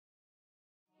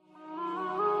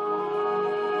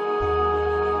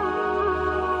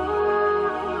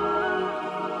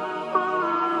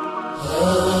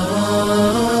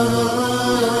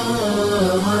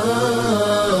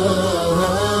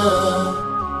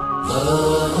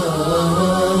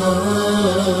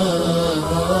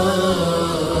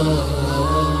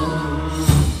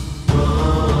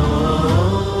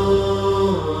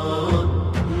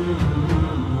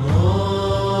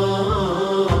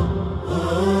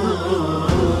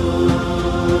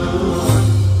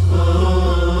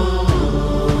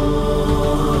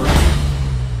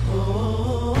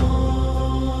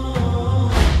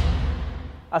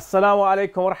Assalamu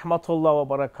alaikum wa rahmatullahi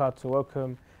wa barakatuh.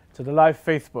 Welcome to the live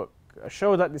Facebook, a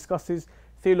show that discusses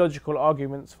theological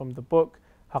arguments from the book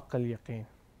Haqq al-Yaqeen.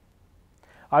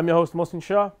 I'm your host Mohsin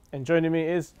Shah, and joining me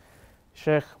is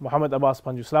Sh Muhammed Abbas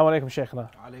Panju. Assalamu alaikum, Shaykhna.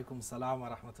 Alaikum salam wa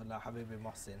rahmatullah, Habibi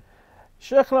Mohsin.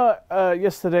 Shaykhna,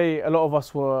 yesterday a lot of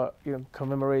us were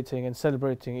commemorating and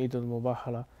celebrating Eid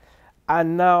al-Mubahala,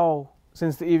 and now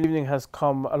since the evening has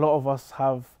come, a lot of us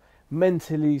have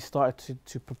mentally started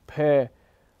to prepare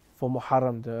for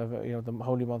Muharram, the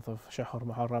holy month of Shahr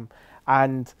Muharram,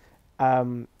 and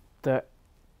the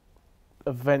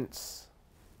events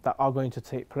that are going to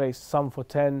take place, some for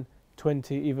 10,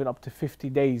 20, even up to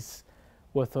 50 days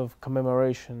worth of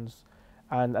commemorations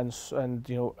and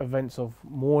events of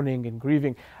mourning and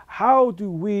grieving. How do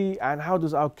we and how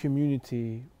does our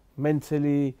community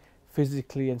mentally,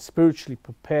 physically and spiritually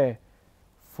prepare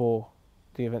for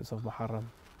the events of Muharram?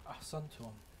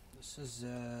 Ahsantum. This is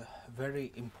a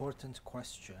very important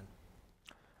question,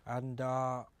 and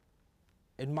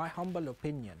in my humble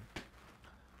opinion,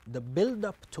 the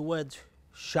build-up towards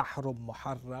Shahr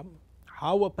Muharram,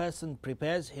 how a person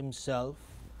prepares himself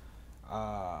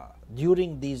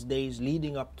during these days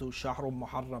leading up to Shahr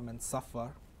Muharram and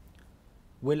Safar,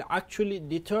 will actually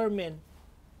determine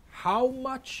how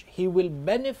much he will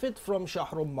benefit from Shahr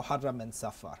Muharram and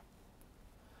Safar.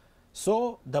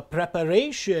 So the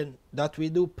preparation that we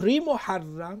do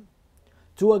pre-Muharram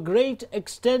to a great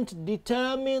extent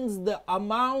determines the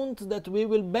amount that we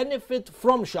will benefit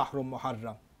from Shahr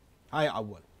Muharram. Hi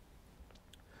Awal.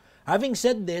 Having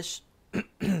said this,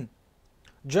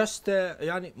 just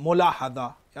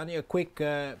mulahada, a quick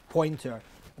pointer.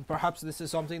 And perhaps this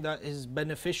is something that is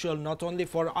beneficial not only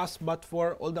for us but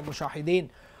for all the mushahideen,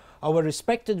 our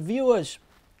respected viewers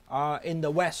in the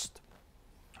West.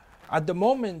 At the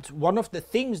moment, one of the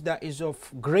things that is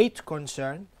of great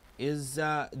concern is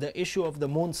the issue of the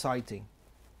moon sighting.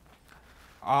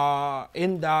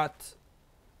 In that,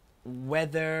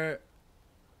 whether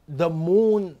the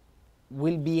moon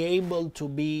will be able to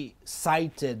be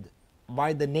sighted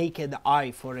by the naked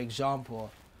eye, for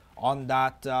example, on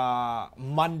that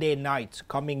Monday night,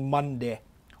 coming Monday,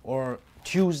 or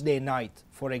Tuesday night,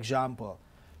 for example.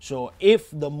 So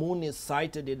if the moon is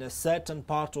sighted in a certain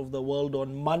part of the world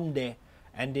on Monday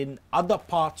and in other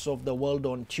parts of the world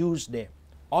on Tuesday,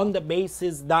 on the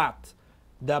basis that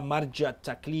the Marja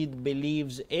Taqlid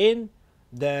believes in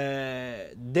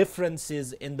the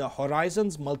differences in the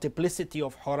horizons, multiplicity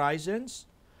of horizons,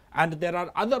 and there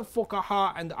are other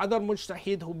fuqaha and other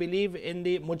mujtahideen who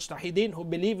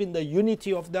believe in the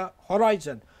unity of the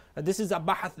horizon. This is a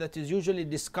bahath that is usually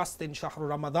discussed in Shahr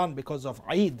Ramadan because of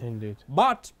Eid. Indeed.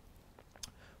 But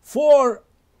for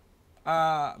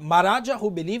Maraja who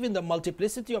believe in the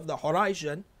multiplicity of the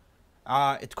horizon,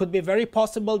 it could be very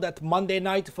possible that Monday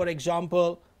night, for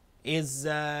example, is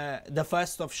the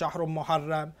first of Shahr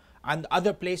Muharram, and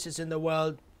other places in the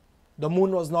world the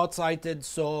moon was not sighted.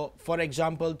 So, for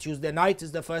example, Tuesday night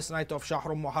is the first night of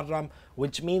Shahr Muharram,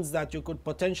 which means that you could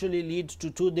potentially lead to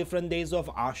 2 different days of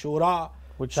Ashura.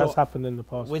 Which has happened in the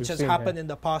past. Which has happened in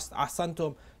the past,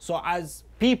 Ahsantum. So as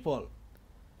people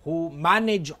who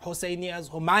manage Husseinias,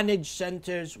 who manage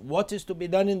centers, what is to be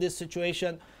done in this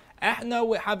situation?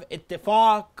 We have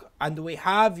ittifaq, and we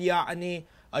have a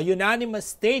unanimous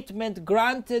statement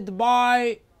granted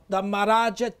by the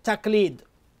Maraj Taqlid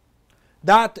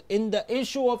that in the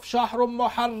issue of Shahr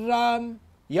Muharram,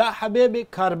 Ya Habibi,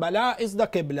 Karbala is the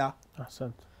Qibla.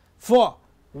 Ahsant. For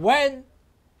when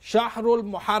Shahrul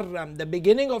Muharram, the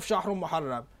beginning of Shahrul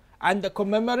Muharram, and the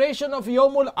commemoration of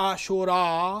Yawmul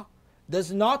Ashura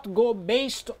does not go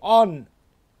based on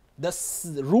the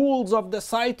rules of the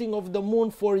sighting of the moon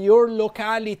for your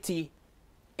locality,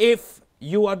 if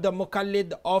you are the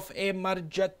muqallid of a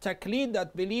Marjat Taqlid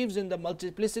that believes in the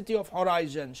multiplicity of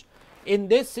horizons. In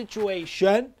this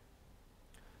situation,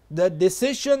 the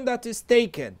decision that is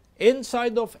taken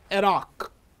inside of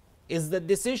Iraq is the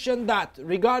decision that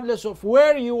regardless of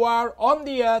where you are on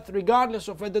the earth, regardless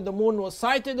of whether the moon was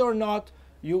sighted or not,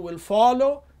 you will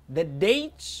follow the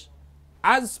dates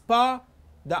as per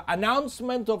the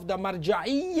announcement of the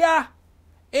Marja'iyah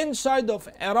inside of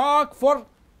Iraq for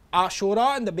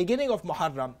Ashura and the beginning of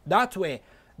Muharram. That way,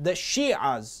 the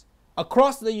Shias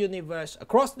across the universe,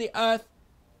 across the earth,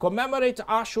 commemorate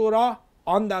Ashura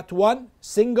on that one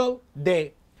single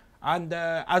day. And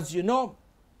as you know,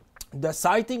 the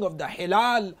sighting of the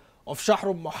Hilal of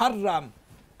Shahr Muharram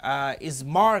is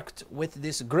marked with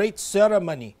this great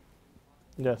ceremony.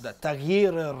 Yes. The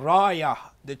Taghyir Raya,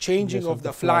 the changing of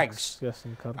the flags. Yes,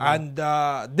 and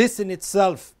this in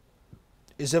itself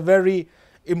is a very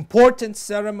important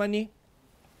ceremony.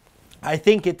 I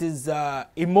think it is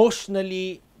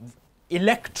emotionally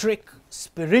electric,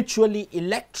 spiritually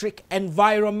electric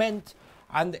environment.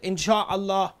 And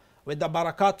inshallah, with the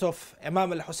barakat of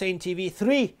Imam Hussein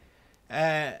TV3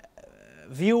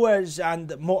 viewers and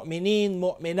mu'mineen,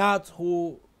 mu'minat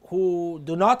who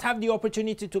do not have the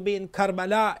opportunity to be in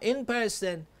Karbala in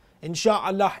person,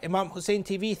 inshallah, Imam Hussein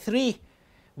TV3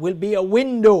 will be a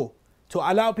window to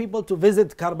allow people to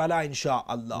visit Karbala,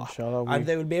 inshallah. And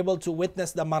they will be able to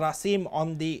witness the marasim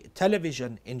on the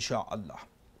television, inshallah.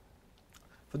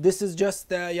 So this is just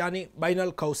yani bain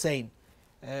al-qawsayn,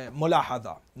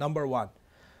 mulahadha, number one.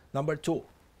 Number two,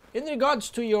 in regards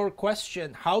to your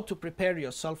question, how to prepare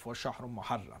yourself for Shahr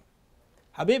Muharram.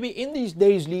 Habibi, in these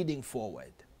days leading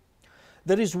forward,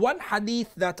 there is one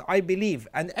hadith that I believe,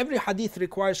 and every hadith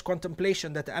requires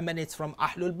contemplation that emanates from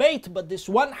Ahlul Bayt, but this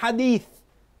one hadith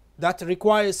that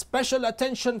requires special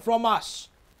attention from us,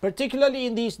 particularly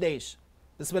in these days.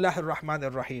 Bismillahir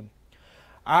Rahmanir Rahim.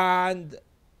 And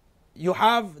you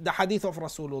have the hadith of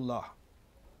Rasulullah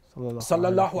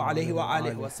sallallahu alayhi wa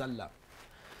alihi wa sallam.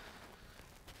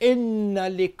 Inna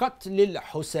liqatl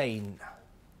al-Husayn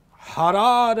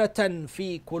hararatan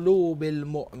fi qulub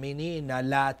al-mu'minina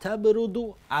la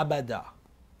tabrudu abada.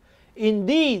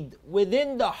 Indeed,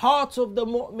 within the hearts of the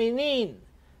mu'mineen,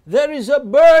 there is a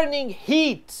burning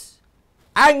heat,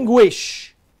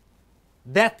 anguish,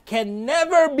 that can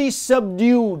never be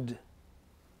subdued.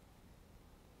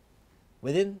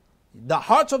 Within the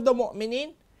hearts of the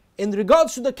mu'mineen, in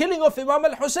regards to the killing of Imam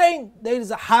al-Hussein, there is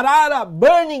a harara,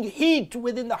 burning heat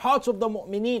within the hearts of the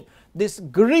mu'mineen. This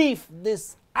grief,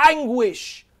 this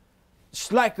anguish,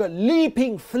 it's like a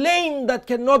leaping flame that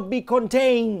cannot be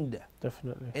contained.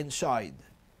 Definitely. Inside.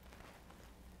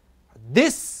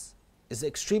 This is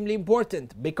extremely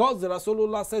important because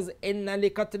Rasulullah says, Inna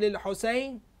liqatl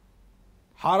al-Husayn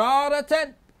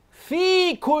hararatan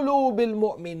fi qulub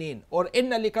al-mu'minin, or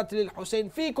Inna liqatl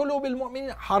al-Husayn fi qulub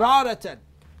al-mu'minin hararatan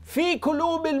fi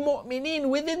qulub al-mu'minin,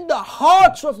 within the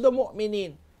hearts of the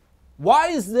mu'minin. Why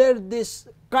is there this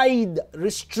qaid,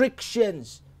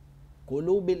 restrictions?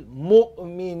 Qulub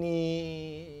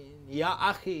al-mu'minin. Ya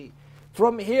akhi,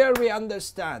 from here we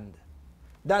understand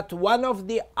that one of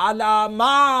the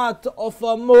alamat of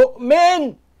a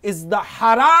mu'min is the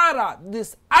harara,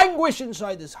 this anguish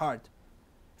inside his heart.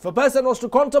 If a person was to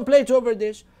contemplate over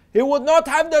this, he would not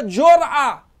have the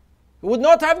jur'ah, he would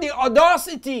not have the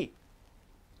audacity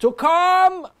to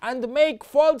come and make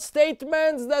false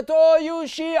statements that, oh, you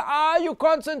Shia, you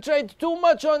concentrate too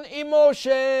much on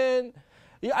emotion.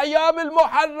 Ayyam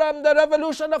al-Muharram, the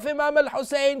revolution of Imam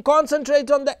al-Hussein,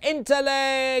 concentrate on the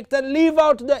intellect and leave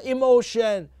out the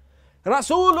emotion.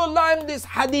 Rasulullah in this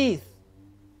hadith,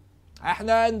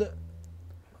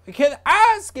 we can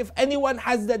ask if anyone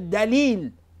has the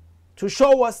dalil to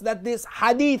show us that this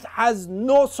hadith has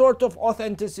no sort of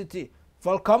authenticity.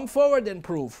 Well, come forward and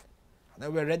prove.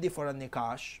 Then we're ready for a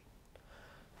nikash.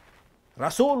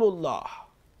 Rasulullah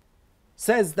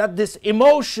says that this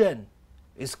emotion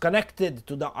is connected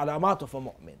to the alamat of a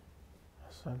mu'min.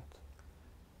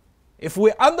 If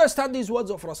we understand these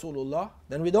words of Rasulullah,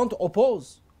 then we don't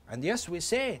oppose. And yes, we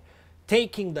say,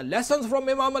 taking the lessons from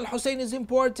Imam al-Hussein is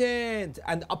important,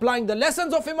 and applying the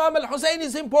lessons of Imam al-Hussein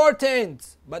is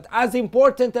important. But as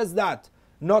important as that,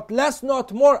 not less,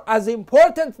 not more, as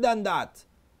important than that,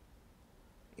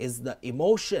 is the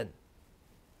emotion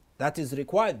that is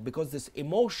required, because this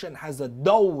emotion has a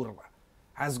dawr,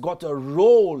 has got a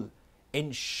role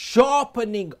in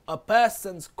sharpening a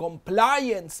person's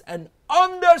compliance and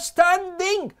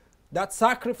understanding that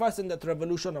sacrifice and that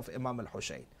revolution of Imam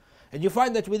al-Hussein. And you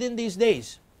find that within these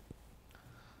days,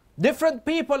 different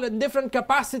people in different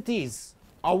capacities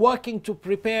are working to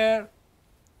prepare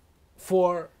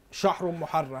for Shahr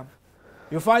Muharram.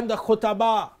 You find the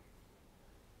khutaba,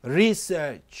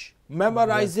 research,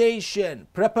 memorization,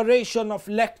 preparation of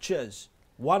lectures,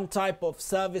 one type of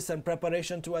service and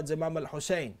preparation towards Imam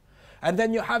al-Hussein. And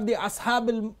then you have the Ashab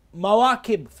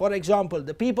al-Mawakib, for example,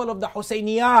 the people of the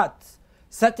Husseyniyat,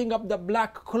 setting up the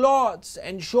black cloths,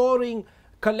 ensuring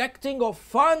collecting of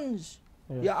funds.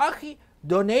 Ya akhi,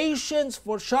 donations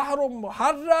for Shahr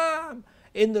Muharram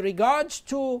in regards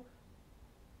to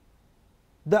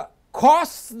the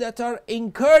costs that are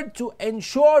incurred to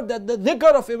ensure that the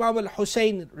dhikr of Imam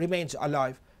al-Hussein remains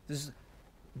alive. This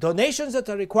donations that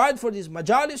are required for these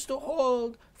majalis to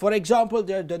hold. For example,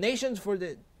 there are donations for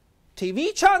the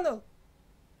TV channel,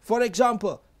 for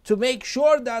example, to make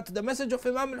sure that the message of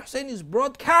Imam al-Hussein is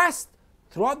broadcast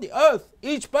throughout the earth.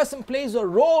 Each person plays a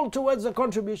role towards the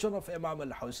contribution of Imam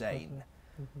al-Hussein.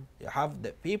 You have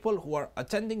the people who are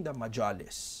attending the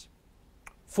majalis.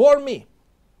 For me,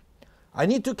 I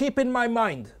need to keep in my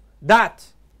mind that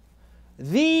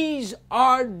these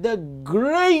are the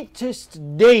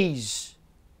greatest days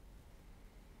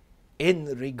in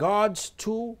regards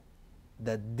to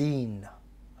the deen.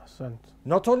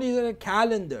 Not only the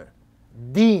calendar,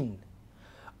 deen.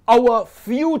 Our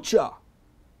future,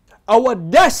 our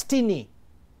destiny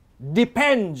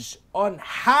depends on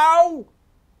how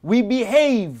we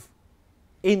behave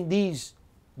in these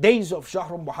days of Shahr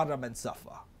Muharram and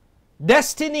Safar.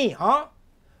 Destiny, huh?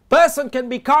 Person can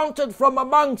be counted from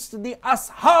amongst the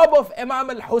ashab of Imam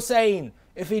Hussein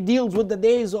if he deals with the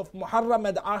days of Muharram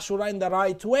and Ashura in the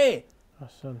right way.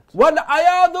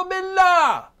 Wal-ayadu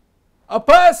billah. A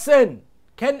person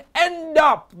can end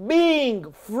up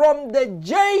being from the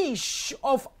Jaysh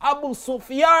of Abu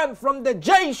Sufyan, from the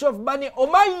Jaysh of Bani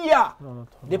Umayyah,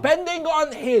 depending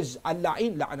on his,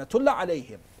 Al-La'in, La'anatullah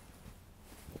alayhim,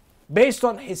 based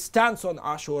on his stance on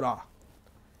Ashura.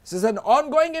 This is an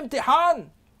ongoing imtihan.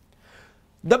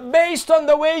 Based on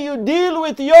the way you deal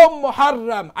with Yom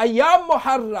Muharram, Ayyam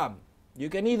Muharram, you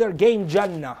can either gain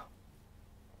Jannah.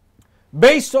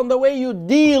 Based on the way you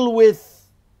deal with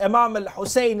Imam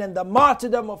al-Hussein and the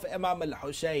martyrdom of Imam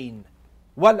al-Hussein,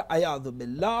 wal-ayadu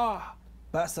billah,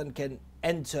 person can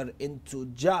enter into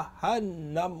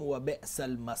Jahannam wa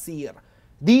bi'sal masir.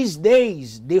 These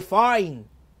days define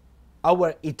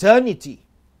our eternity.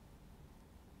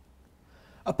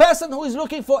 A person who is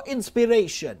looking for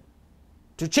inspiration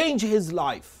to change his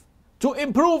life, to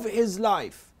improve his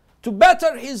life, to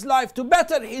better his life, to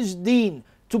better his deen,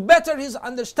 to better his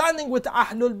understanding with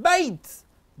Ahlul Bayt.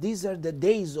 These are the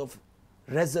days of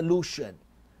resolution.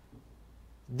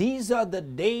 These are the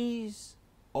days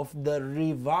of the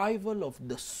revival of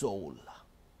the soul.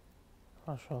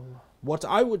 MashaAllah. What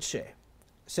I would say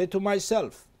to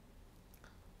myself,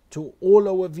 to all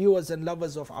our viewers and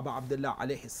lovers of Abu Abdullah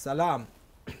alayhi salam,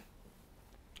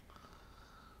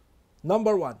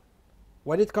 number one,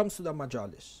 when it comes to the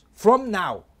majalis, from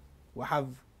now, we have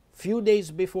few days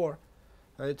before.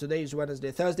 Today is Wednesday,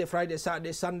 Thursday, Friday,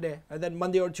 Saturday, Sunday, and then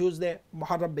Monday or Tuesday,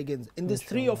 Muharram begins. In these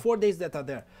 3 or 4 days that are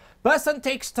there, person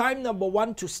takes time, number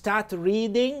one, to start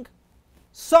reading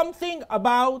something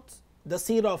about the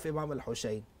seerah of Imam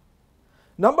al-Hussein.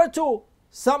 Number two,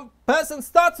 some person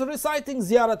starts reciting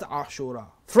Ziyarat Ashura.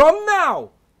 From now,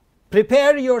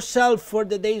 prepare yourself for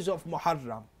the days of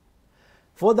Muharram.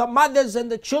 For the mothers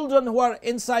and the children who are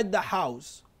inside the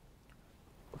house,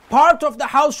 part of the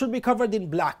house should be covered in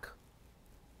black.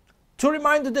 To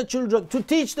remind the children, to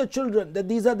teach the children that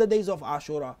these are the days of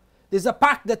Ashura. There's a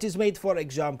pact that is made, for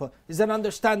example. There's an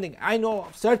understanding. I know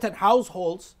certain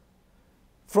households,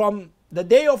 from the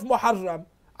day of Muharram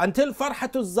until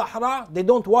Farhatul Zahra, they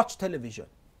don't watch television.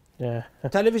 Yeah.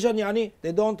 Television, yani,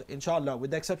 they don't, inshallah, with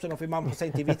the exception of Imam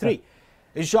Hussein TV3.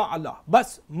 Inshallah.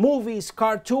 But movies,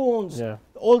 cartoons,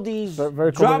 all these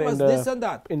very dramas, this and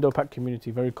that. Indo-Pak community,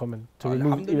 very common. To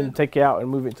remove, even take it out and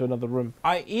move it to another room.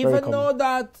 I even know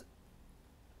that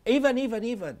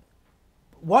even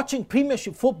watching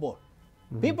Premiership football.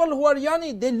 People who are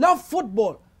yani, they love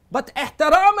football. But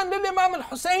ihtiraman lil Imam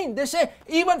al-Hussein, they say,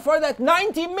 even for that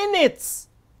 90 minutes,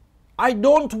 I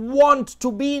don't want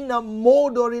to be in a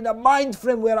mode or in a mind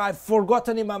frame where I've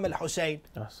forgotten Imam al-Hussein.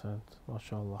 That's it.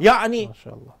 MashaAllah. Yani,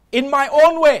 MashaAllah. In my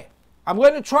own way, I'm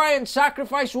going to try and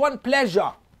sacrifice one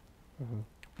pleasure,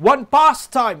 one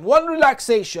pastime, one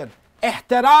relaxation,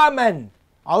 ihtiraman,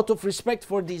 out of respect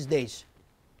for these days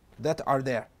that are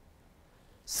there.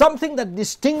 Something that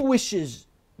distinguishes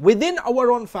within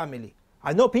our own family.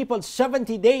 I know people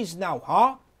 70 days now,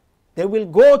 huh? They will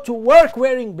go to work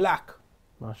wearing black.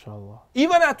 MashaAllah.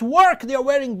 Even at work they are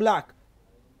wearing black.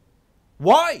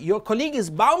 Why? Your colleague is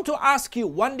bound to ask you,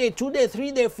 1 day, 2 day,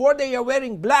 3 day, 4 day you're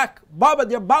wearing black. Baba,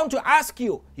 they're bound to ask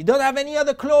you, you don't have any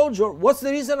other clothes, or what's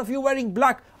the reason of you wearing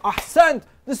black? Ahsant,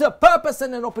 this is a purpose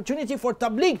and an opportunity for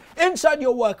tabligh inside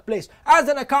your workplace. As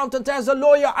an accountant, as a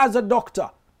lawyer, as a doctor.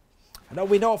 Now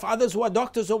we know of others who are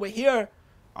doctors over here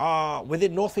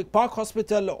within Northwick Park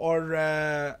Hospital or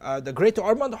the Great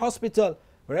Ormond Hospital.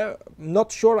 I'm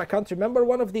not sure, I can't remember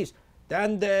one of these.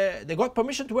 Then they got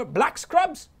permission to wear black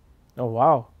scrubs. Oh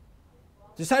wow.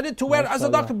 Decided to wear, as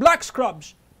a doctor, black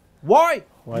scrubs. Why?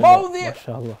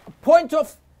 MashaAllah. Point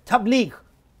of tabligh.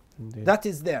 Indeed. That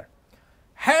is there.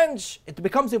 Hence, it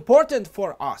becomes important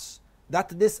for us that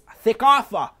this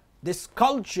thiqafa, this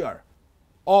culture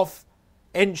of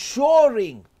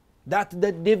ensuring that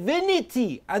the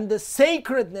divinity and the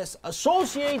sacredness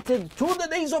associated to the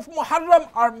days of Muharram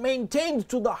are maintained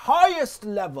to the highest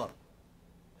level.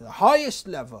 The highest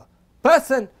level.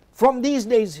 Person, from these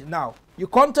days now, you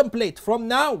contemplate from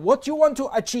now what you want to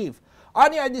achieve.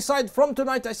 I decide from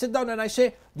tonight, I sit down and I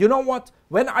say, you know what,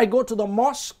 when I go to the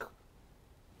mosque,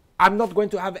 I'm not going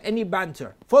to have any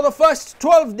banter. For the first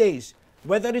 12 days,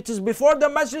 whether it is before the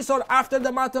majlis or after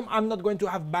the matam, I'm not going to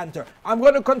have banter. I'm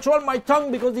going to control my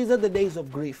tongue because these are the days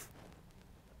of grief.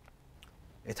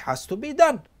 It has to be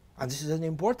done. And this is an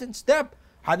important step.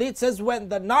 Hadith says when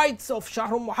the nights of Shahr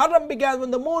Muharram began,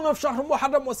 when the moon of Shahr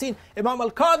Muharram was seen, Imam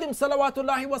al-Qadim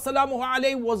salawatullahi wa salamuhu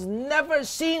alayhi was never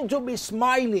seen to be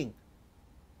smiling.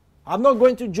 I'm not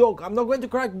going to joke, I'm not going to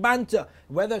crack banter.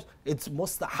 Whether it's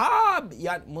mustahab,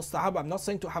 yeah, mustahab, I'm not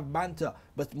saying to have banter,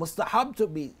 but mustahab to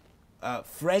be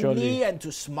friendly jolly, and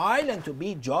to smile and to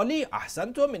be jolly,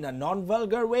 ahsantum, in a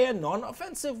non-vulgar way, a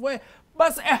non-offensive way.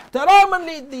 But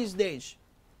ihtiraman these days,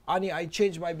 Ani, I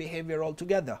change my behavior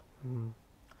altogether.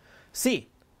 See,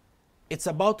 it's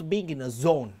about being in a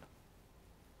zone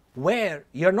where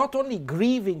you're not only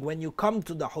grieving when you come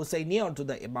to the Husayniyah or to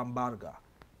the Imam Baraka.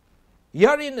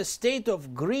 You're in a state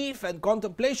of grief and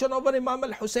contemplation over Imam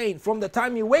al-Hussein from the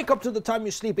time you wake up to the time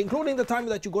you sleep, including the time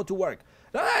that you go to work.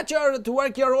 Now that you're to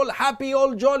work, you're all happy,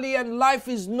 all jolly, and life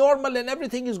is normal and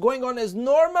everything is going on as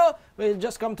normal. We'll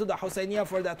just come to the Husayniyah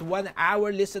for that 1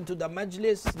 hour, listen to the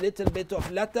majlis, little bit of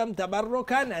latam,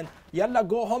 tabarrukan, and yalla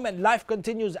go home and life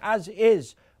continues as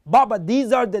is. Baba,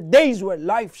 these are the days where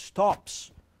life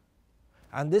stops.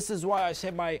 And this is why I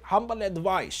say my humble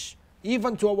advice,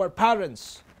 even to our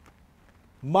parents,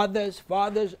 mothers,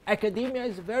 fathers, academia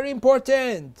is very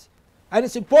important. And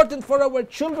it's important for our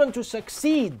children to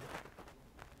succeed.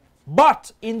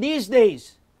 But in these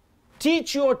days,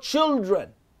 teach your children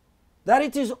that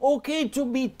it is okay to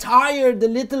be tired a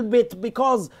little bit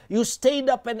because you stayed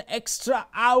up an extra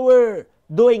hour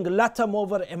doing latam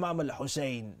over Imam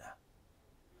al-Hussein.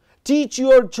 Teach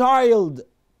your child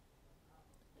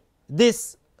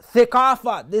this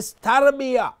thiqafa, this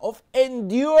tarbiyah of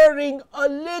enduring a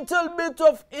little bit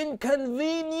of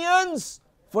inconvenience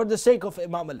for the sake of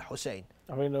Imam al-Hussein.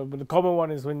 I mean, the common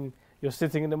one is when you're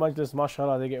sitting in the majlis,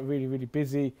 mashallah, they get really, really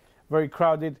busy, very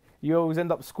crowded. You always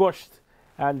end up squashed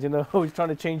and, you know, always trying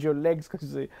to change your legs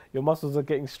because your muscles are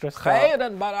getting stressed Khair out.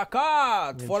 and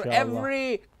barakat. For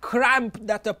every cramp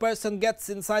that a person gets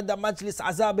inside the majlis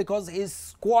azab because he's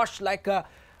squashed like a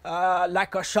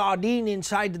sardine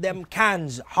inside them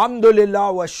cans.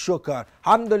 Alhamdulillah wa shukr.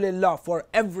 Alhamdulillah, for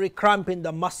every cramp in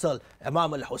the muscle,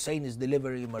 Imam al-Hussein is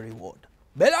delivering him a reward.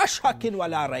 Bila shakin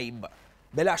wala raib.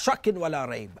 Bila shakin wala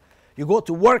raib. You go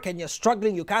to work and you're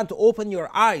struggling, you can't open your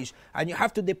eyes, and you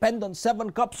have to depend on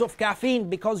 7 cups of caffeine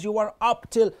because you are up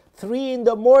till 3 in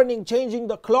the morning changing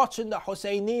the cloths in the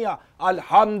Husayniyah.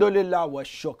 Alhamdulillah wa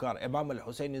shukr. Imam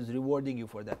al-Hussein is rewarding you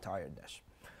for that tiredness.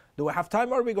 Do we have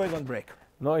time or are we going on break?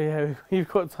 No, yeah, we've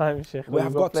got time, Sheikh. We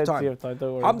have got plenty time. Of time.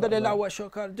 Don't worry. Alhamdulillah wa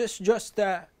shukr. This just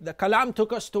the kalam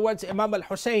took us towards Imam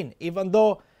al-Hussein, even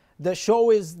though the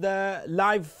show is the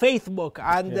live Facebook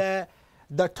and yes,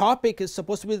 the topic is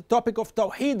supposed to be the topic of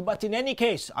Tawheed, but in any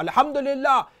case,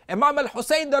 Alhamdulillah, Imam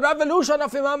al-Hussein, the revolution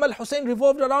of Imam al-Hussein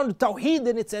revolved around Tawheed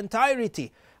in its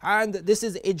entirety. And this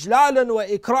is Ijlalan wa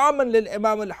Ikraman lil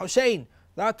Imam al-Hussein,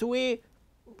 that we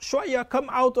shwaya come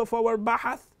out of our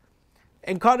bahath,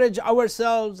 encourage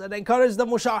ourselves and encourage the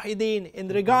mushahideen in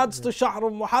regards to Shahr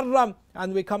al-Muharram,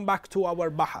 and we come back to our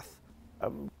bahath.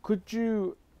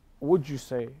 Would you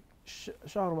say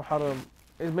Shahr al-Muharram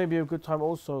is maybe a good time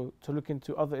also to look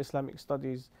into other Islamic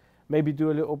studies, maybe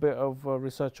do a little bit of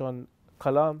research on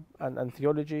kalam and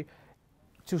theology,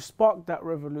 to spark that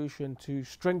revolution, to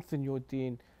strengthen your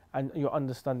deen and your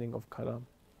understanding of kalam?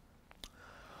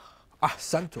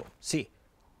 Ahsantum. See,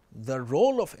 the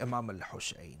role of Imam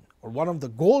al-Hussein, or one of the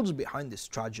goals behind this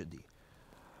tragedy,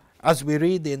 as we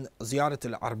read in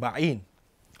Ziyarat al-Arba'in,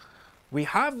 we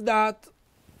have that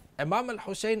Imam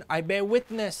al-Hussein, I bear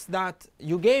witness that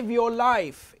you gave your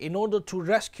life in order to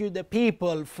rescue the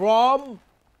people from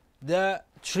the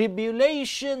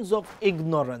tribulations of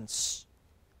ignorance.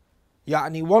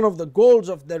 Yani one of the goals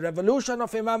of the revolution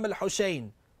of Imam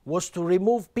al-Hussein was to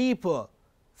remove people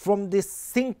from this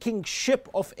sinking ship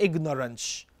of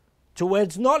ignorance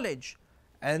towards knowledge.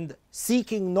 And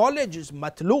seeking knowledge is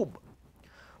matlub.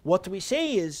 What we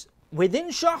say is,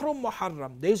 within Shahr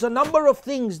al-Muharram, there is a number of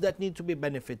things that need to be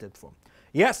benefited from.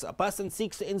 Yes, a person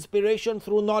seeks inspiration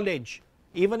through knowledge,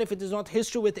 even if it is not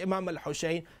history with Imam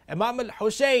al-Hussein. Imam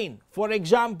al-Hussein, for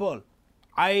example,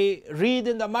 I read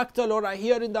in the Maktal or I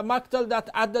hear in the Maktal that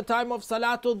at the time of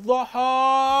Salatul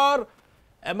Dhuhr,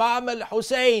 Imam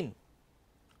al-Hussein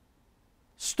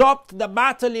stopped the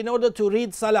battle in order to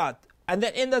read Salat. And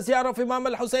then in the ziyarah of Imam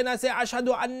al-Hussein, I say,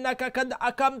 Ashhadu annaka kad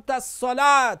akamta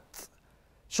salat.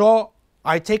 So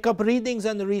I take up readings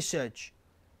and research.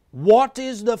 What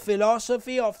is the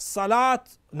philosophy of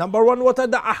salat? Number one, what are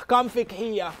the ahkam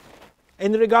fiqhiyah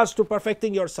in regards to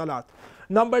perfecting your salat?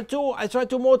 Number two, I try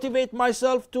to motivate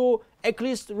myself to at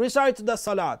least recite the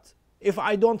salat. If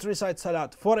I don't recite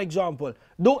salat, for example,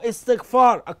 do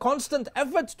istighfar, a constant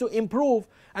effort to improve.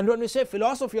 And when we say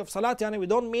philosophy of salat, yani, we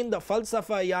don't mean the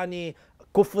falsafa, yani,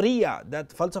 kufriya, that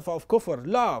falsafa of kufr.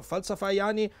 La, falsafa,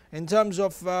 yani, in terms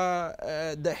of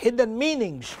the hidden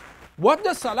meanings. What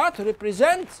does salat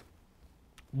represent?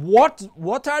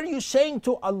 What are you saying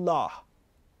to Allah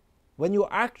when you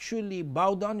actually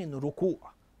bow down in ruku'?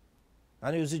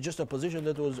 And is it just a position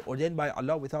that was ordained by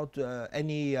Allah without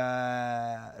any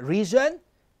reason?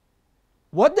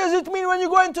 What does it mean when you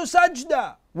go into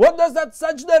sajda? What does that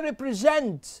sajda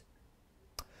represent?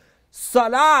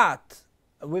 Salat.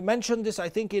 We mentioned this, I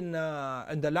think, in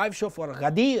the live show for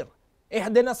Ghadir.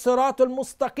 Ihdina siratul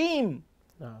mustaqim.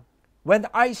 When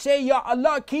I say, Ya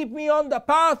Allah, keep me on the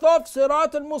path of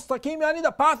siratul mustaqim, yani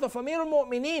the path of Amir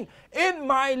al-Mu'mineen in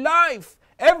my life.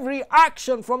 Every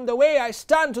action, from the way I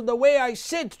stand to the way I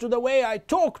sit, to the way I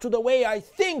talk, to the way I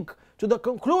think, to the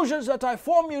conclusions that I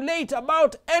formulate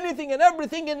about anything and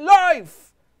everything in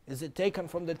life, is it taken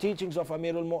from the teachings of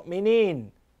Amir al-Mu'mineen?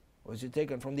 Or is it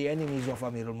taken from the enemies of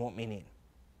Amir al-Mu'mineen?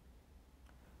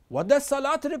 What does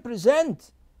salat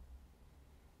represent?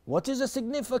 What is the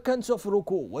significance of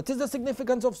ruku? What is the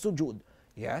significance of sujood?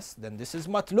 Yes, then this is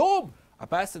matlub. A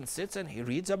person sits and he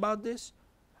reads about this.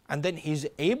 And then he's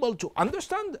able to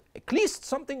understand at least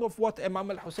something of what Imam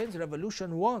Hussein's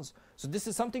revolution was. So this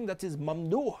is something that is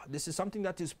mamduh. This is something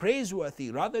that is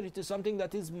praiseworthy. Rather, it is something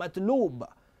that is matlub.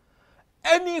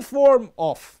 Any form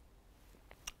of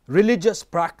religious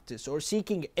practice or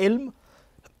seeking ilm,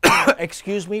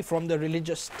 excuse me, from the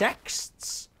religious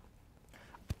texts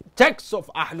of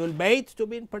Ahlul Bayt to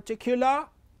be in particular,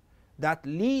 that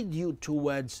lead you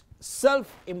towards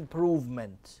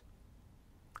self-improvement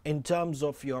in terms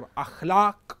of your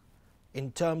akhlaq,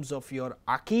 in terms of your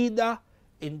aqidah,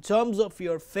 in terms of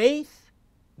your faith,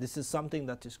 this is something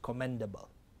that is commendable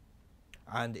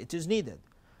and it is needed.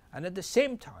 And at the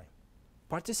same time,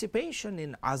 participation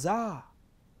in azah,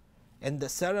 in the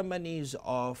ceremonies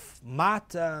of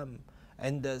matam,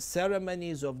 and the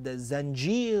ceremonies of the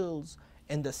zanjils,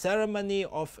 in the ceremony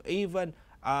of even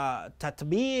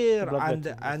tatbir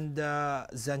and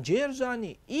zanjir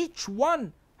zani, each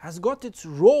one has got its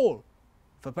role.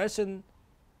 If a person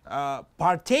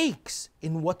partakes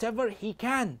in whatever he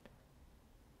can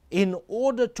in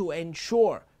order to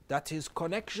ensure that his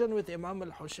connection with Imam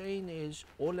al-Hussein is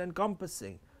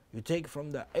all-encompassing. You take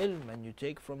from the ilm and you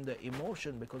take from the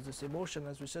emotion, because this emotion,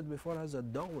 as we said before, has a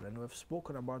dawr, and we've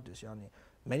spoken about this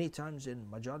many times in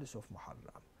Majalis of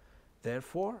Muharram.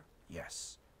 Therefore,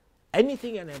 yes,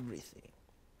 anything and everything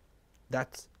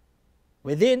that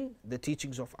within the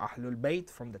teachings of Ahlul Bayt,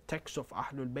 from the text of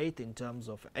Ahlul Bayt in terms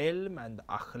of ilm and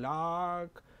akhlaq,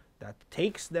 that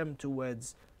takes them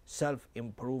towards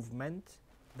self-improvement,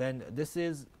 then this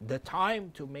is the time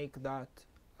to make that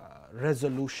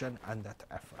resolution and that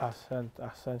effort.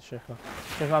 Ahsan, Sheikh.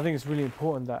 I think it's really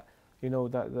important that,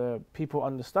 that the people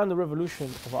understand the revolution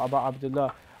of Abu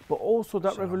Abdullah, but also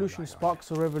that revolution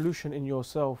sparks a revolution in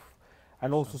yourself,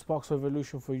 and also sparks a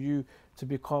revolution for you to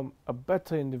become a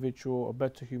better individual, a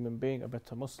better human being, a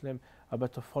better Muslim, a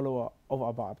better follower of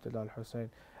Abu Abdullah al-Hussein.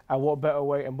 And what better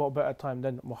way and what better time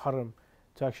than Muharram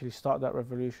to actually start that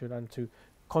revolution and to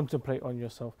contemplate on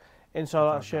yourself.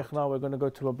 Inshallah, Sheikh, now we're going to go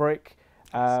to a break,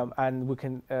 and we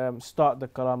can start the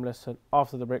Kalam lesson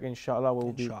after the break. Inshallah,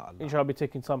 we'll be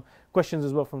taking some questions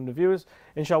as well from the viewers.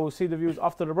 Inshallah, we'll see the viewers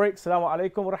after the break. Assalamu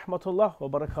alaikum wa rahmatullah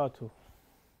wa barakatuh.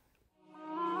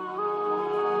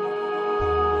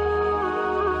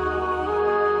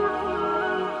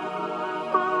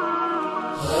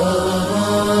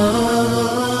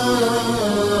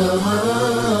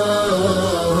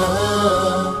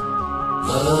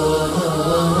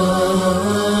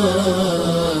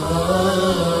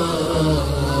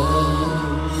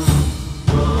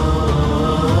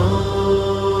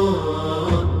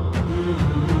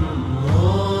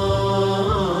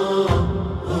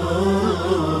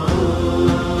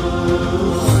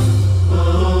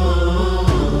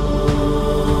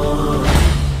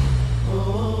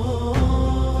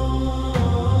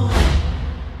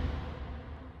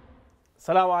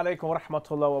 Assalamu alaikum wa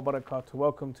rahmatullah wa barakatuh.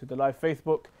 Welcome to the live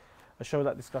Facebook, a show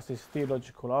that discusses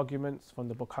theological arguments from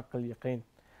the book Haqq al-Yaqeen.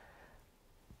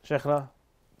 Shaykhna,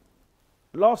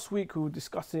 last week we were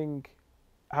discussing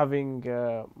having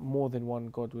more than one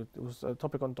God. It was a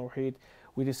topic on Tawheed.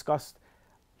 We discussed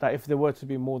that if there were to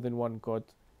be more than one God,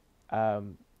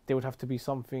 there would have to be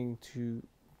something to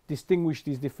distinguish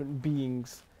these different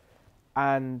beings,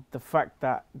 and the fact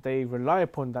that they rely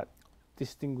upon that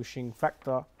distinguishing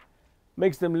factor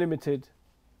makes them limited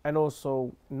and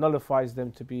also nullifies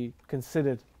them to be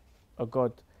considered a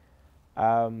god.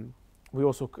 We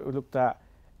also looked at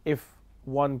if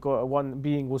one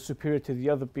being was superior to the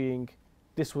other being,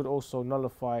 this would also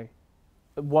nullify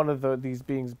one of these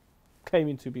beings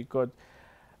claiming to be God.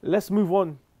 Let's move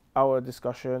on our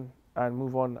discussion and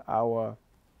move on our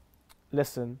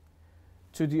lesson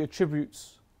to the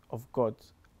attributes of God,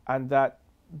 and that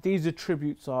these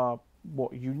attributes are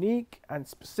what, unique and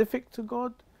specific to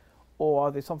God, or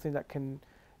are they something that can,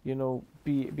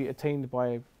 be attained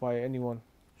by anyone?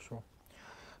 Sure.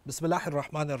 Bismillah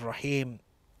ar-Rahman ar-Rahim.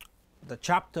 The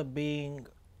chapter being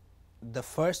the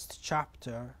first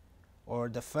chapter or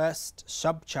the first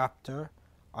sub-chapter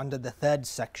under the third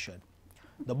section.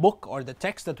 The book or the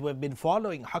text that we've been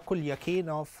following, Haqqul Yaqeen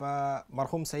of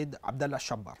Marhum Sayyid Abdullah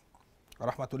Shabbar,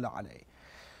 Rahmatullah alayhi.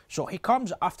 So he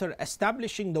comes after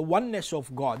establishing the oneness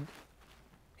of God,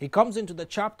 he comes into the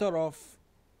chapter of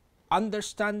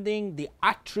understanding the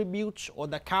attributes or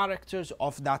the characters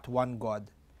of that one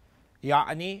God.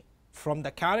 Ya'ni, from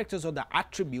the characters or the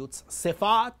attributes,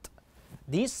 sifat,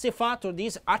 these sifat or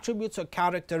these attributes or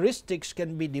characteristics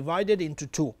can be divided into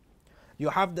two. You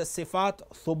have the sifat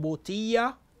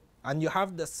thubutiyya and you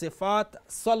have the sifat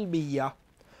salbiyya,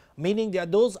 meaning they are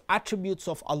those attributes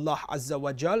of Allah Azza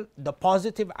wa Jal, the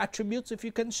positive attributes, if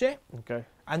you can say, okay,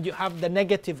 and you have the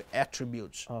negative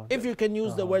attributes. If you can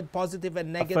use the word positive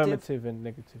and negative. Affirmative and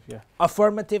negative, yeah.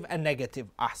 Affirmative and negative,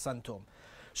 ahsantum.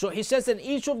 So he says in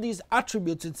each of these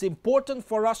attributes, it's important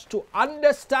for us to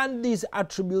understand these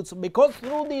attributes, because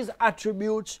through these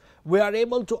attributes, we are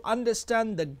able to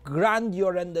understand the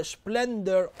grandeur and the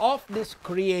splendor of this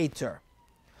Creator.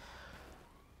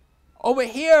 Over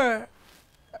here,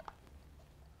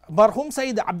 Marhum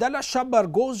Sayyid Abdullah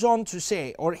Shabbar goes on to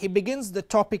say, or he begins the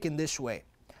topic in this way: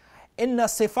 إن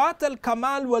صفات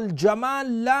الكمال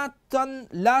والجمال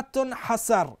لا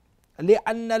تنحصر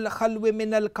لأن الخلو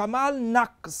من الكمال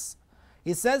نقص.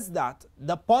 He says that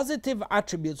the positive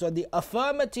attributes or the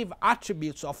affirmative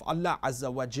attributes of Allah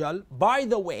Azza wa Jal, by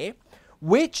the way,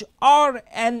 which are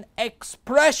an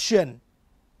expression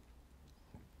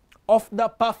of the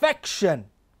perfection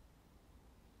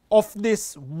of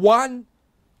this one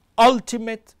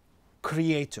ultimate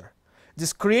Creator.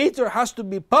 This Creator has to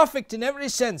be perfect in every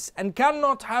sense and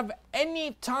cannot have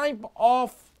any type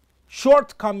of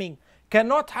shortcoming,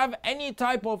 cannot have any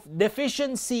type of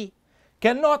deficiency,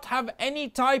 cannot have any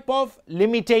type of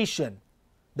limitation.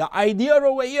 The idea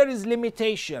over here is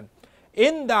limitation,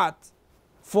 in that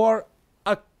for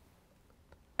an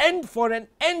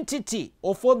entity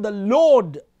or for the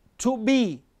Lord to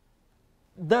be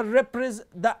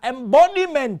the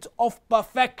embodiment of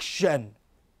perfection,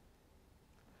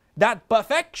 that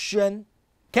perfection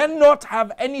cannot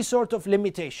have any sort of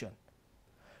limitation.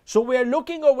 So we are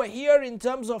looking over here in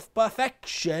terms of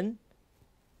perfection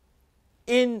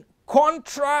in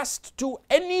contrast to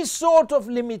any sort of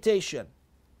limitation,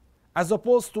 as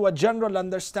opposed to a general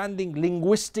understanding,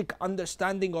 linguistic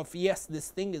understanding of, yes, this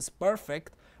thing is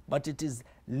perfect, but it is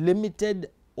limited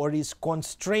or is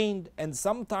constrained. And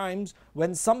sometimes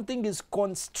when something is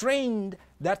constrained,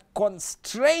 that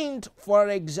constraint, for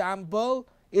example,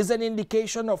 is an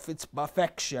indication of its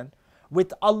perfection.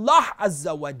 With Allah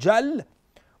Azza wa Jal,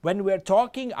 when we're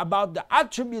talking about the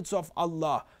attributes of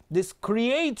Allah, this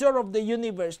Creator of the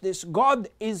universe, this God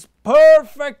is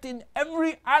perfect in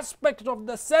every aspect of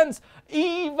the sense,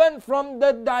 even from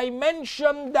the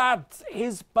dimension that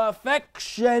His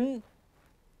perfection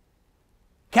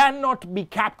cannot be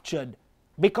captured.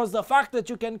 Because the fact that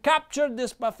you can capture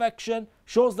this perfection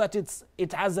shows that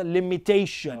it has a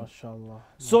limitation. MashaAllah.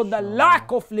 So the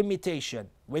lack of limitation,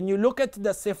 when you look at the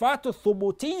sifat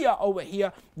thubutiyya over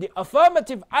here, the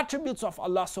affirmative attributes of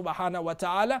Allah subhanahu wa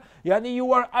ta'ala, yani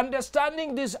you are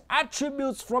understanding these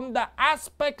attributes from the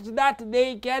aspect that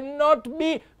they cannot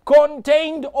be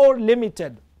contained or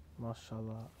limited.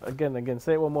 MashaAllah. Again,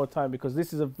 say it one more time, because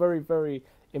this is a very, very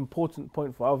important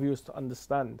point for our viewers to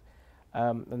understand.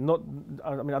 And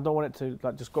I don't want it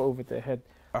to just go over their head.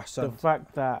 The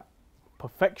fact that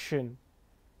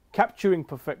capturing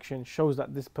perfection shows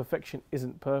that this perfection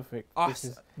isn't perfect.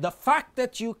 The fact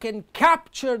that you can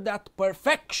capture that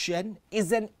perfection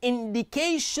is an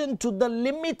indication to the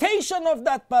limitation of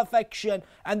that perfection.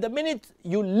 And the minute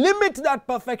you limit that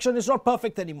perfection, it's not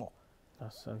perfect anymore.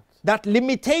 That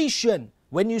limitation,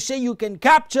 when you say you can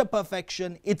capture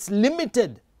perfection, it's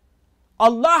limited.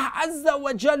 Allah Azza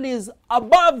wa Jal is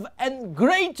above and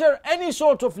greater any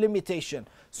sort of limitation.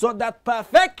 So that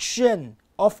perfection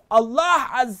of Allah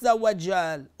Azza wa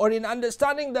Jal, or in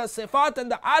understanding the sifat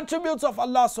and the attributes of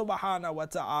Allah subhanahu wa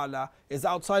ta'ala, is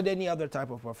outside any other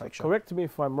type of perfection. Correct me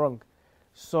if I'm wrong.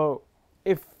 So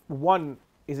if one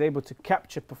is able to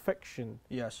capture perfection,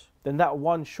 Yes. then that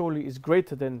one surely is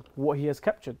greater than what he has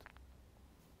captured.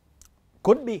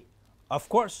 Could be, of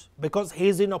course, because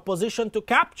he's in a position to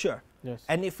capture. Yes.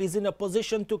 And if he's in a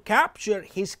position to capture,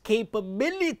 his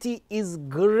capability is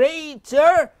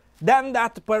greater than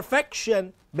that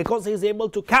perfection because he's able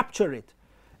to capture it.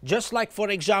 Just like, for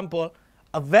example,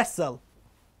 a vessel.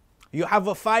 You have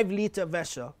a 5-liter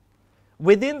vessel.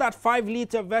 Within that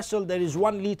 5-liter vessel, there is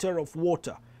 1 liter of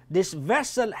water. This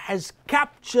vessel has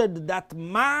captured that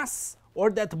mass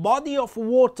or that body of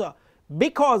water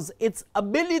because its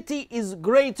ability is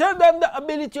greater than the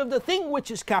ability of the thing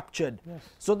which is captured. Yes.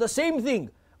 So the same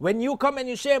thing, when you come and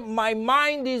you say, my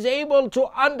mind is able to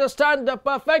understand the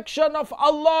perfection of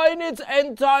Allah in its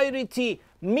entirety,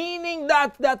 meaning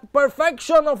that that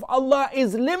perfection of Allah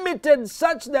is limited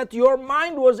such that your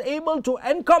mind was able to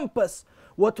encompass.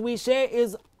 What we say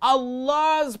is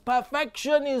Allah's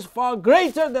perfection is far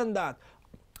greater than that.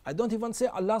 I don't even say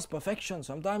Allah's perfection.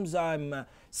 Sometimes I'm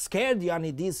scared,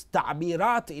 yani, these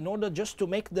ta'birat, in order just to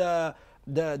make the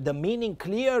meaning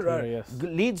clearer, yes.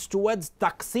 leads towards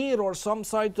taksir or some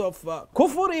sort of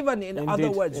kufr even, in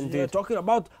other words. You're talking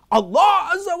about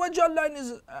Allah Azza wa Jalla and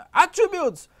His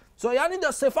attributes. So yani the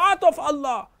sifat of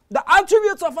Allah, the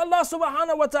attributes of Allah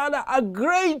subhanahu wa ta'ala are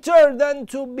greater than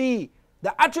to be.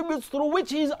 The attributes through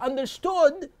which He is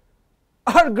understood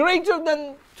are greater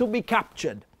than to be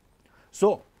captured.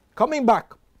 So, coming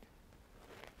back,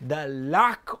 the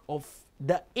lack of,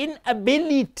 the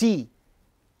inability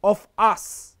of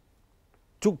us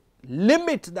to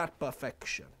limit that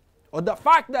perfection, or the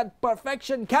fact that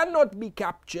perfection cannot be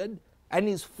captured and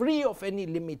is free of any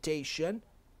limitation,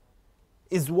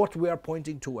 is what we are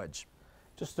pointing towards.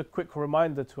 Just a quick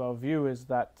reminder to our viewers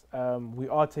that we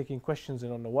are taking questions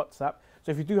in on the WhatsApp.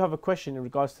 So if you do have a question in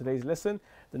regards to today's lesson,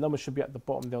 the number should be at the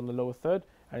bottom there on the lower third,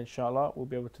 and inshallah we'll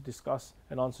be able to discuss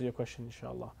and answer your question,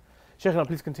 inshallah. Shaykhana,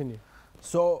 please continue.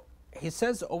 So he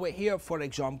says over here, for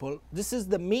example, this is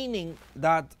the meaning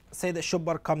that Sayyid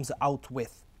Shubbar comes out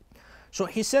with. So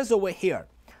he says over here,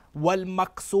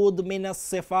 وَالْمَقْصُودُ مِنَ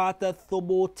الصِّفَاتِ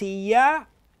الثُّبُوتِيَّةِ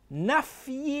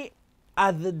نَفْيِ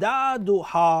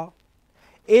أَذْدَادُهَا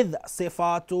إذ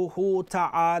صفاته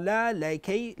تعالى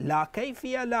لا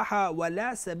كيفية لها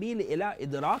ولا سبيل إلى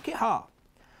إدراكها.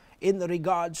 In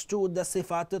regards to the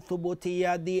sifat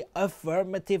al-thubutiyya, the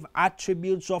affirmative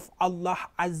attributes of Allah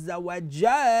Azza wa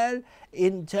Jal,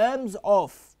 in terms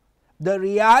of the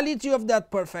reality of that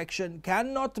perfection,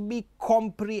 cannot be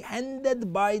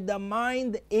comprehended by the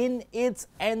mind in its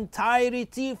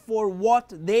entirety for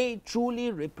what they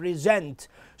truly represent.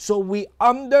 So we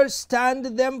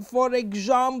understand them, for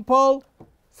example,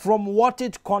 from what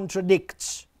it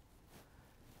contradicts.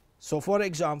 So for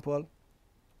example,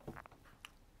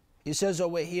 he says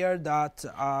over here that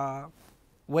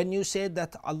when you say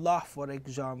that Allah, for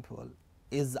example,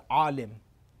 is alim,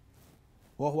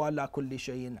 وَهُوَ عَلَى كُلِّ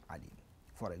شَيْءٍ عَلِيمٍ,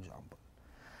 for example,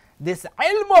 this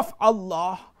ilm of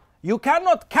Allah, you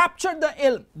cannot capture the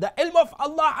ilm. The ilm of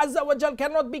Allah Azza wa Jal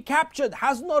cannot be captured,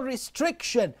 has no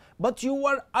restriction, but you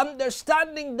are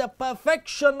understanding the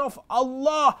perfection of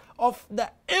Allah, of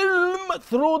the ilm,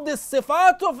 through the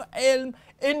sifat of ilm,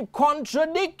 in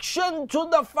contradiction to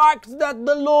the fact that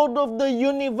the Lord of the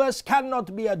universe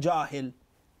cannot be a jahil.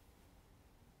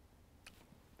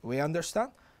 We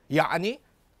understand? Yani,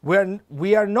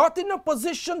 we are not in a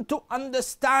position to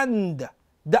understand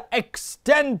the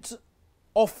extent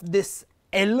of this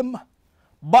ilm,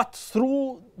 but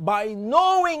by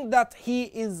knowing that He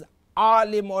is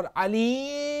alim or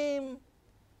alim,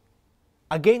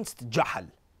 against jahl,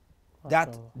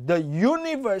 that the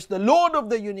universe, the Lord of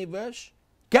the universe,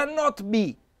 cannot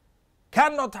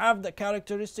have the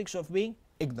characteristics of being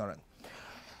ignorant.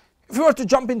 If you were to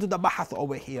jump into the bahath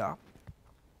over here,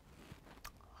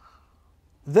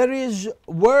 there is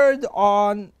word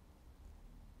on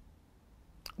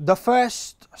the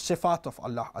first sifat of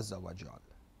Allah Azza wa Jal.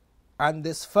 And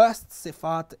this first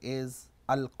sifat is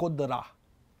Al-Qudrah.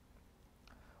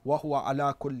 وَهُوَ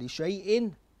عَلَى كُلِّ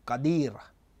شَيْءٍ قَدِيرٌ.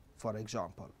 For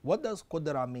example, what does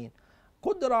Qudrah mean?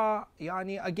 Qudrah,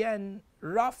 yani, again,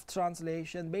 rough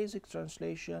translation, basic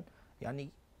translation,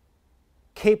 yani,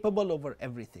 capable over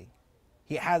everything.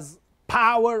 He has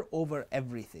power over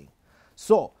everything.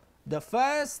 So, the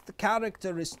first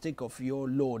characteristic of your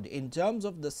Lord in terms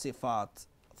of the sifat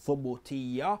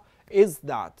thubutiyya is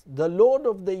that the Lord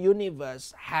of the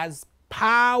universe has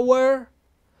power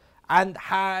and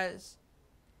has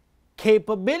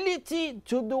capability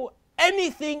to do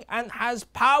anything and has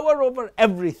power over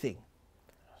everything.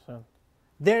 So,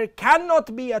 there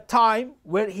cannot be a time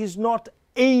where He's not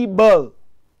able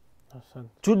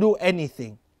to do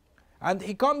anything. And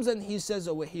he comes and he says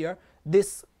over here,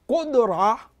 this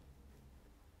qudra,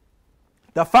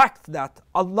 the fact that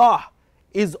Allah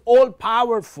is all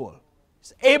powerful,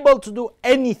 is able to do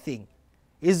anything,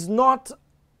 is not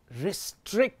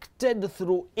restricted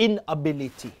through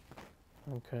inability.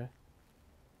 Okay.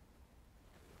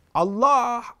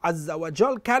 Allah Azza wa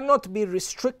Jal cannot be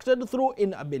restricted through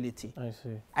inability. I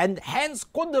see. And hence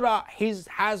qudra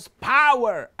has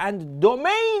power and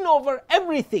domain over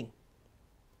everything.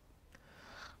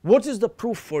 What is the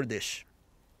proof for this?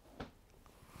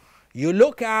 You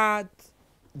look at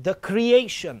the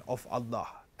creation of Allah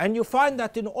and you find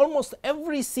that in almost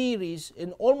every series,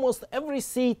 in almost every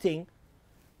seating,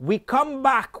 we come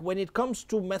back, when it comes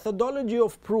to methodology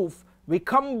of proof, we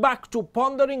come back to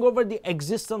pondering over the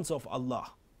existence of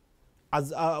Allah.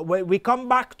 We come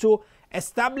back to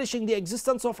establishing the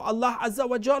existence of Allah Azza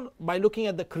wa Jal by looking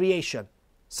at the creation.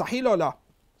 Sahih or la?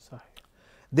 Sahih.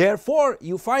 Therefore,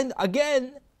 you find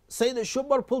again, Sayyid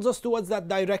al-Shubbar pulls us towards that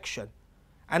direction.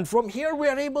 And from here we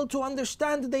are able to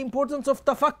understand the importance of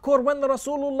tafakkur when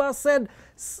Rasulullah said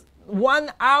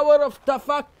 1 hour of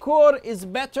tafakkur is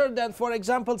better than, for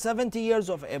example, 70 years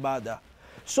of ibadah.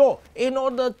 So, in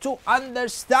order to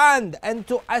understand and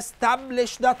to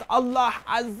establish that Allah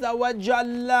Azza wa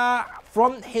Jalla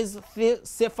from His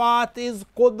sifat is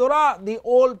qudra, the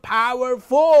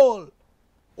all-powerful,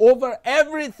 over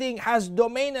everything, has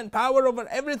domain and power over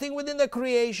everything within the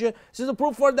creation. So the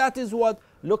proof for that is what?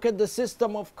 Look at the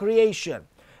system of creation.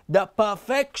 The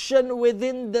perfection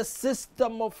within the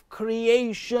system of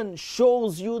creation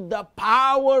shows you the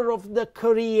power of the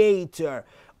Creator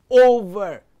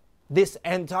over this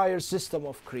entire system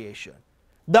of creation.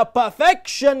 The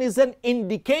perfection is an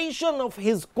indication of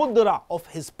His qudra, of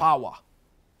His power.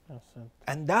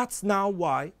 And that's now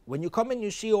why, when you come and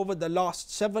you see over the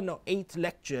last 7 or 8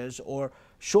 lectures or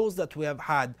shows that we have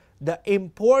had, the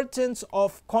importance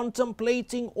of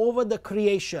contemplating over the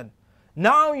creation.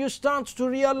 Now you start to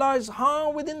realize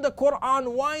how within the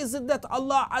Quran, why is it that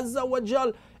Allah Azza wa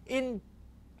Jal in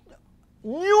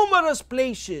numerous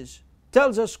places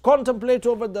tells us contemplate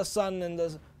over the sun and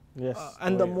the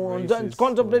and the moon, and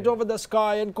contemplate over the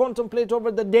sky and contemplate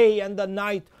over the day and the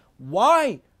night.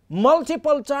 Why?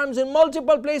 Multiple times in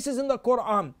multiple places in the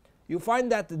Quran, you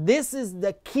find that this is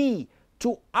the key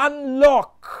to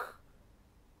unlock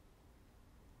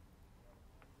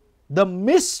the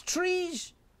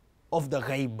mysteries of the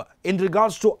ghaib in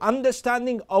regards to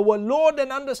understanding our Lord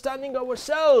and understanding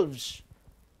ourselves.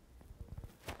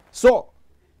 So,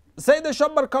 Sayyid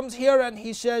al-Shubbar comes here and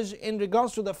he says, in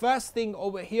regards to the first thing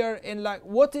over here, in like,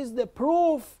 what is the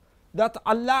proof that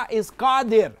Allah is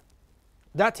Qadir?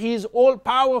 That He is all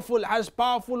powerful, has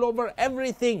powerful over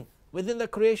everything within the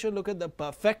creation. Look at the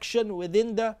perfection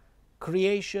within the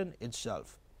creation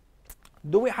itself.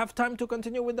 Do we have time to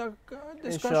continue with the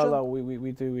discussion? Inshallah,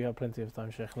 we do. We have plenty of time,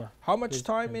 Shaykh. How much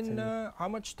time in? How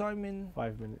much time in?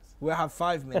 5 minutes. We have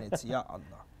 5 minutes. Ya Allah.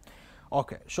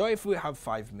 Okay. So if we have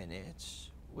 5 minutes,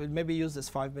 we'll maybe use this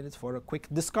 5 minutes for a quick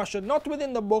discussion, not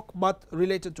within the book, but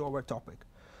related to our topic.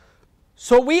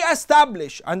 So we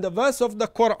establish, and the verse of the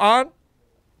Quran,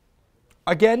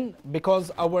 again,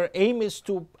 because our aim is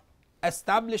to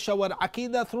establish our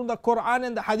Aqidah through the Quran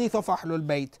and the Hadith of Ahlul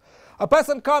Bayt. A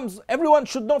person comes, everyone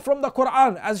should know from the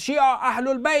Quran, as Shia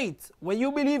Ahlul Bayt, when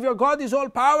you believe your God is all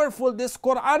powerful, this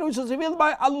Quran which is revealed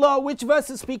by Allah, which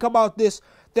verses speak about this?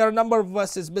 There are a number of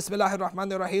verses. Bismillahir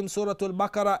Rahmanir Rahim, Surah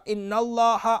Al-Baqarah, Inna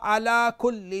Allah ala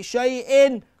kulli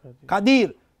shay'in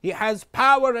qadir. He has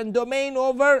power and domain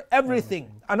over everything.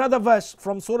 Another verse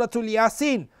from Surah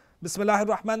Al-Yasin,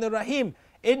 Bismillahir Rahmanir Rahim,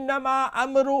 Innama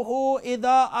amruhu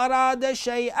idha arada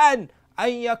shay'an an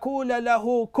yakula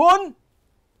lahu kun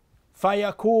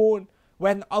fayakun.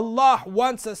 When Allah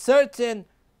wants a certain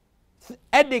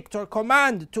edict or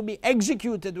command to be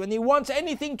executed, when He wants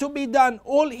anything to be done,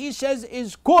 all He says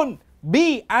is kun,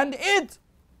 be, and it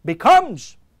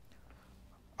becomes.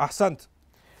 Ahsant.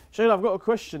 Shaykh, I've got a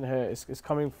question here. It's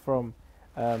coming from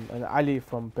an Ali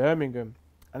from Birmingham,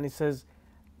 and he says,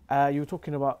 you were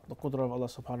talking about the qudra of Allah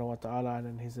subhanahu wa ta'ala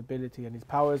and His ability and His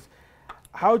powers.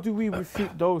 How do we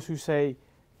refute those who say,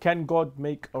 can God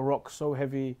make a rock so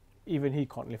heavy even He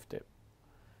can't lift it?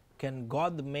 Can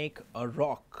God make a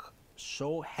rock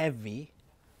so heavy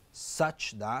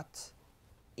such that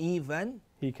even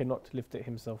He cannot lift it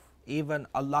Himself? Even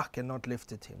Allah cannot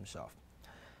lift it Himself.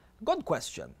 Good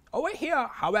question. Over here,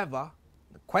 however,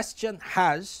 the question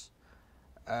has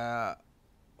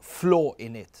flaw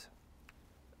in it,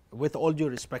 with all due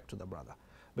respect to the brother.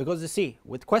 Because you see,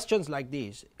 with questions like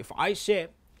these, if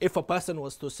a person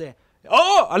was to say,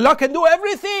 oh, Allah can do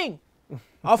everything,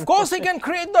 Of course he can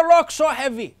create the rock so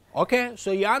heavy. Okay,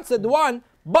 so you answered one,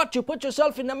 but you put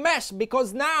yourself in a mess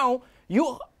because now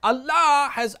Allah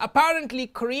has apparently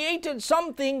created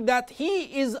something that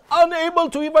he is unable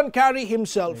to even carry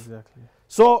himself. Exactly.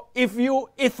 So if you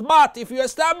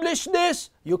establish this,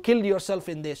 you killed yourself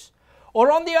in this. Or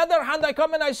on the other hand, I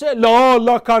come and I say, no,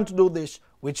 Allah can't do this,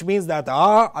 which means that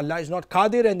Allah is not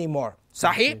Qadir anymore.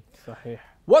 Sahih? Sahih.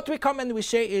 What we come and we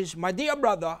say is, my dear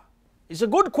brother, it's a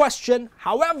good question.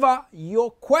 However,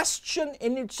 your question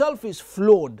in itself is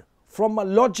flawed from a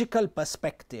logical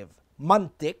perspective.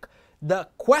 Mantiq, the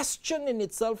question in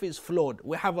itself is flawed.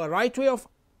 We have a right way of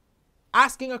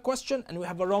asking a question and we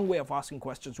have a wrong way of asking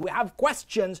questions. We have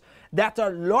questions that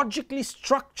are logically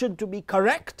structured to be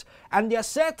correct, and there are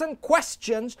certain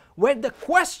questions where the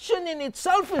question in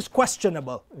itself is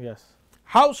questionable. Yes.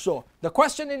 How so? The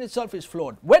question in itself is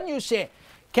flawed. When you say,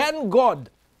 can God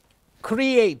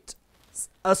create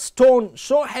a stone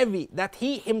so heavy that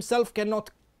he himself cannot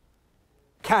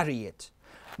carry it,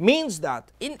 means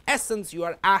that in essence you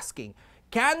are asking,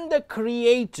 can the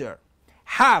creator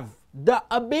have the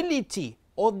ability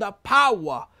or the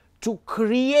power to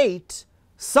create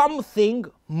something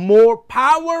more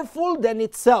powerful than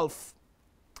itself?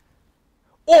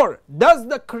 Or does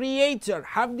the creator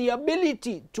have the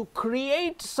ability to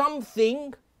create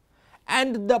something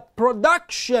and the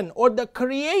production or the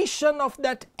creation of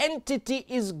that entity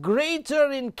is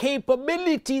greater in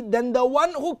capability than the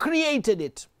one who created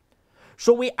it?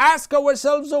 So we ask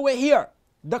ourselves over here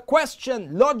the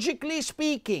question, logically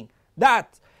speaking,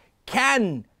 that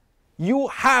can you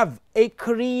have a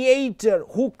creator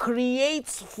who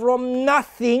creates from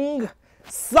nothing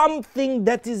something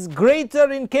that is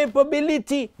greater in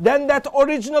capability than that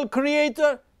original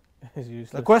creator?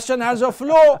 The question has a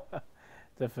flaw.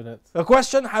 Definite. The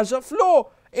question has a flaw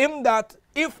in that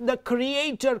if the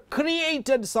creator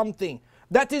created something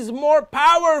that is more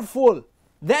powerful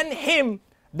than him,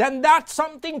 then that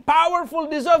something powerful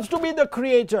deserves to be the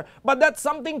creator. But that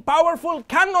something powerful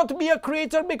cannot be a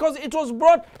creator because it was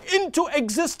brought into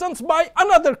existence by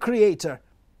another creator.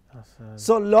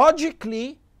 So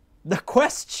logically, the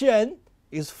question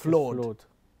is flawed.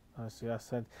 I see.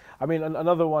 I mean,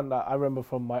 another one that I remember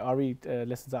from my RE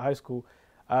lessons at high school,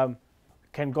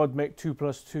 can God make 2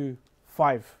 + 2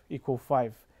 5 =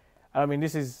 5? I mean,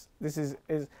 this is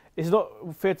it's not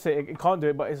fair to say it can't do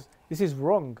it, but this is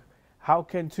wrong. How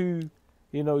can 2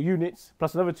 units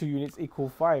plus another 2 units equal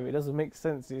 5? It doesn't make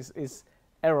sense. It's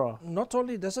error. Not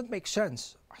only does it make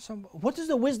sense, what is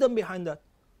the wisdom behind that?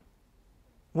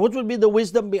 What would be the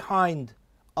wisdom behind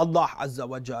Allah Azza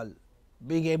wa Jal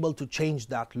being able to change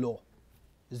that law?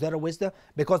 Is there a wisdom?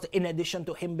 Because in addition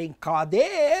to him being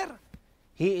Qadir,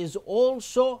 he is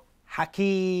also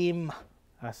Hakim.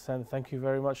 Hassan, thank you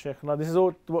very much, Sheikh. Now, this is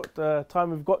all what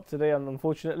time we've got today, and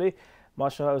unfortunately,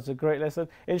 mashallah, it was a great lesson.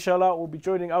 Inshallah, we'll be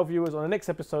joining our viewers on the next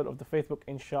episode of the Faithbook,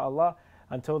 inshallah.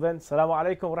 Until then, Assalamu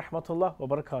alaikum wa rahmatullah wa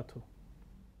barakatuh.